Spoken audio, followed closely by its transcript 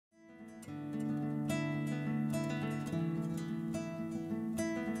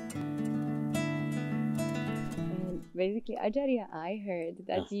basically, Acharya, I heard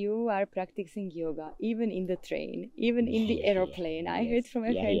that you are practicing yoga even in the train, even in the aeroplane. I heard from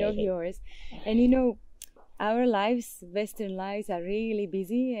a friend of yours. And you know, our lives, Western lives, are really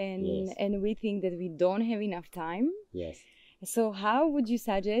busy, and we think that we don't have enough time. Yes. So how would you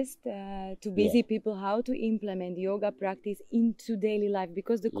suggest to busy people how to implement yoga practice into daily life?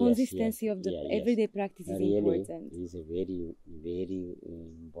 Because the consistency of the everyday practice is important. It is a very, very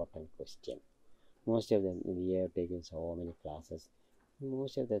important question. Most of them, we have taken so many classes.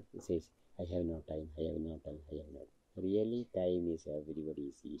 Most of them says, I have no time, I have no time, I have no time. Really, time is everybody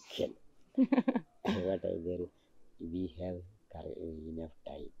is equal. But we have enough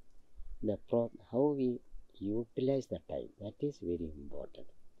time. How we utilize the time, that is very important.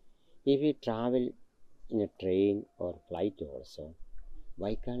 If we travel in a train or flight also,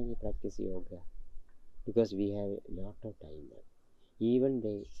 why can't we practice yoga? Because we have a lot of time. Even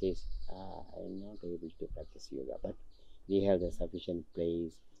they say, I'm not able to practice yoga, but we have the sufficient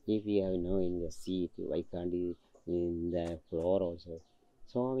place. If we have no in the seat, why can't we in the floor also?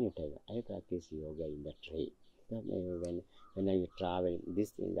 So many times I practice yoga in the train. When I travel,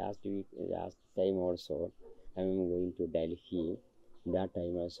 last time also, I'm going to Delhi. That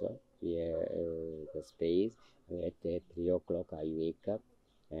time also, we the space. At 3 o'clock, I wake up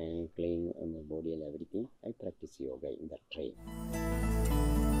and clean my body and everything. I practice yoga in the train.